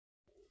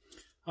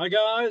Hi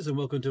guys, and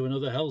welcome to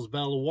another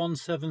Hellsbell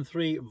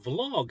 173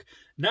 vlog.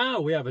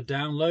 Now we have a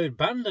download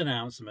band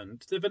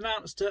announcement. They've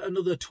announced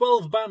another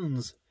 12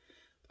 bands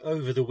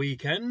over the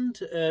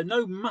weekend.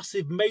 No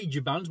massive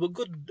major bands, but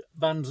good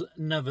bands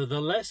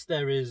nevertheless.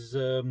 There is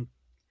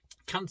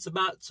Cancer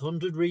Bats,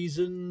 100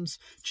 Reasons,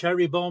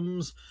 Cherry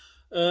Bombs.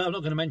 I'm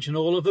not going to mention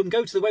all of them.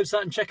 Go to the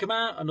website and check them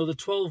out. Another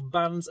 12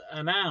 bands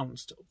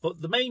announced.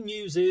 But the main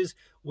news is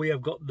we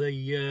have got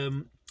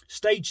the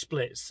stage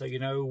splits, so you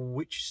know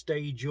which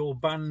stage your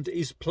band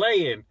is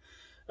playing.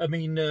 I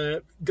mean,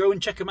 go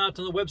and check them out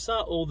on the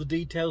website. All the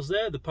details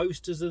there. The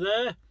posters are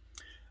there.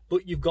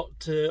 But you've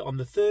got on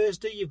the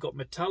Thursday, you've got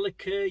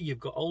Metallica, you've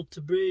got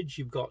Alter Bridge,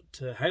 you've got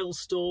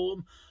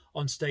Hailstorm.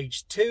 On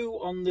stage 2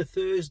 on the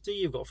Thursday,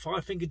 you've got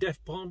Five Finger Death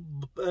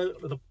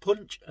the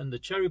Punch and the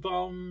Cherry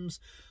Bombs.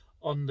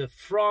 On the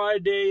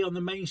Friday, on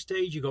the main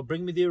stage, you've got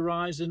Bring Me the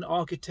Horizon,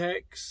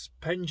 Architects,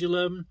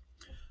 Pendulum.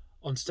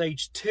 On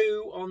stage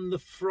 2 on the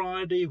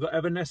Friday, you've got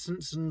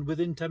Evanescence and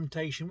Within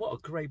Temptation. What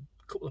a great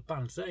couple of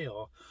bands they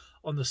are.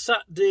 On the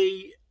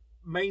Saturday,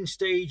 main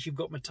stage, you've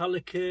got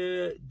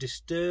Metallica,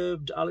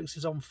 Disturbed, Alex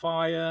is on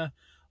Fire.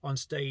 On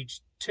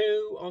stage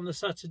 2 on the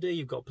Saturday,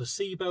 you've got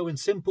Placebo and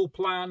Simple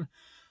Plan.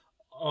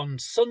 On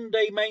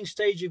Sunday, main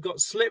stage, you've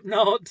got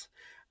Slipknot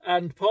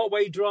and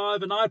Partway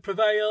Drive and I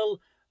Prevail.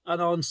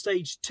 And on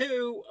stage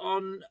 2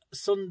 on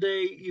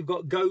Sunday, you've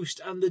got Ghost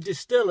and the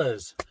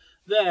Distillers.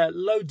 There,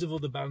 loads of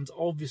other bands.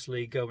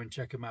 Obviously, go and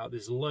check them out.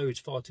 There's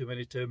loads, far too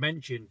many to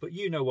mention, but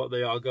you know what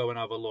they are. Go and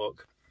have a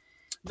look.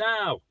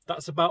 Now,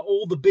 that's about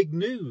all the big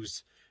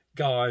news,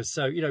 guys.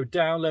 So, you know,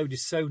 download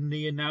is so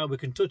near now, we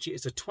can touch it.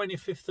 It's the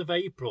 25th of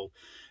April.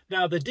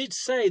 Now, they did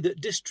say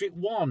that District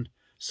 1,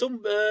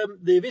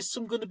 there is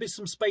going to be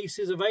some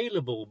spaces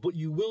available, but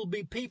you will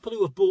be, people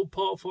who have bought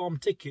Park Farm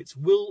tickets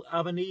will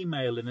have an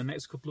email in the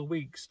next couple of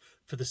weeks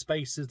for the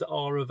spaces that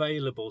are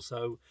available.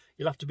 So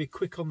you'll have to be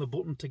quick on the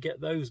button to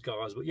get those,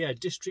 guys. But yeah,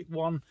 District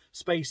 1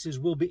 spaces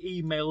will be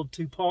emailed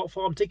to Park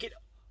Farm ticket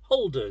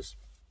holders.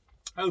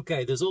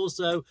 Okay, there's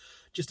also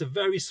just a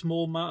very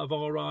small amount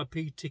of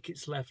RIP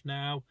tickets left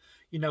now.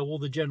 You know, all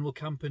the general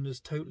camping is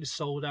totally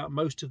sold out.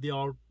 Most of the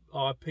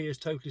RIP is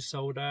totally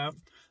sold out.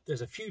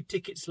 There's a few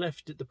tickets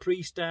left at the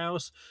Priest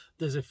House.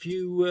 There's a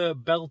few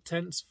bell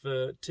tents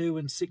for 2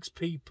 and 6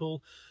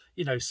 people.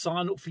 You know,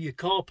 sign up for your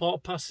car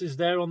park passes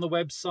there on the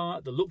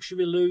website. The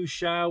luxury loo,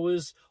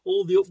 showers,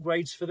 all the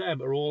upgrades for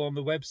them are all on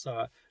the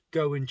website.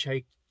 Go and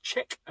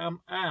check them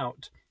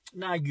out.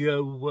 Now,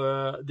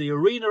 the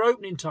arena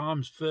opening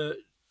times for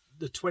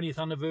the 20th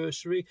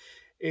anniversary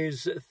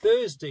is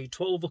Thursday,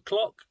 12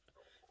 o'clock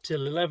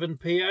till 11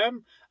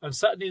 p.m. and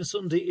Saturday and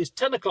Sunday is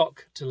 10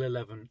 o'clock till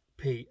 11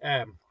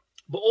 p.m.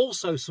 But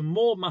also some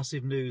more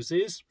massive news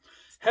is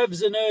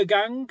Hevs and her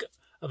gang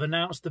have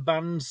announced the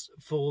bands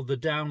for the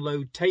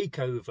download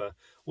takeover,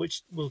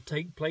 which will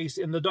take place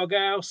in the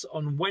Doghouse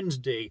on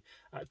Wednesday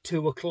at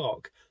 2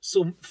 o'clock.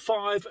 Some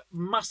 5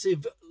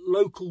 massive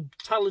local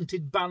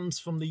talented bands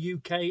from the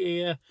UK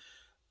here.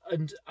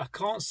 And I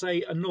can't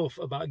say enough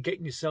about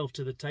getting yourself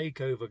to the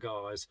takeover,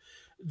 guys.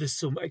 There's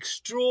some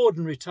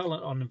extraordinary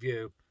talent on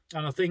view.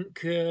 And I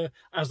think,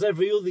 as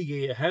every other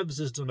year, Hevs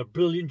has done a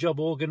brilliant job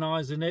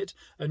organising it.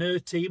 And her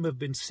team have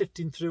been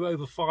sifting through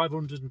over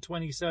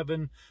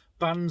 527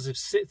 bands. Have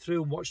sit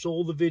through and watched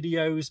all the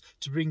videos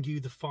to bring you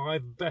the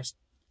 5 best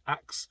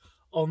acts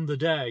on the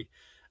day.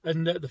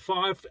 And the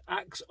 5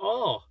 acts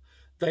are,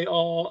 they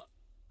are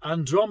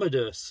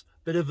Andromedas,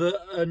 bit of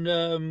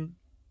an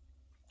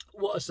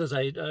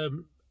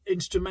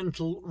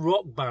instrumental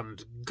rock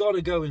band.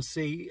 Gotta go and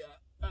see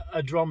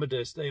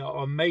Andromedas. They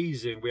are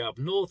amazing. We have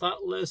North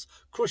Atlas,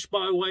 Crushed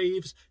by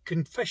Waves,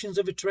 Confessions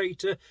of a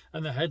Traitor,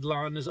 and the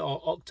headliners are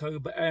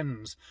October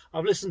Ends.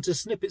 I've listened to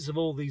snippets of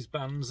all these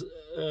bands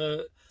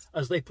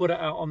as they put it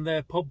out on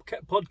their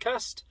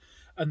podcast,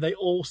 and they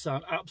all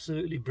sound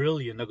absolutely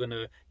brilliant. They're going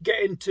to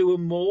get into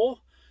them more,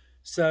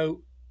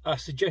 so I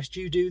suggest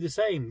you do the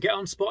same. Get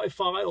on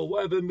Spotify or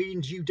whatever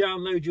means you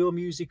download your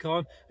music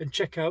on and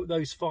check out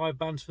those 5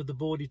 bands for the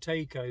Bordy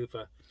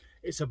Takeover.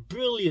 It's a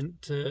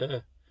brilliant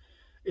thing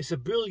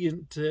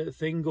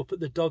up at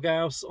the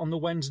Doghouse on the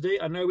Wednesday.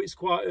 I know it's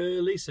quite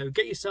early, so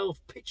get yourself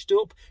pitched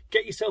up,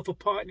 get yourself a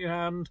pint in your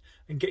hand,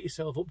 and get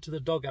yourself up to the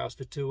Doghouse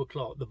for 2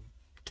 o'clock. The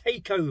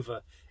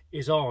takeover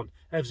is on.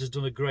 Evs has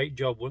done a great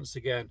job once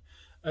again.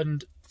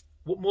 And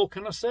what more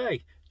can I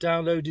say?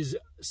 Download is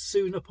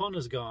soon upon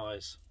us,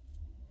 guys.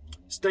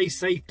 Stay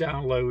safe,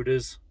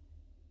 downloaders.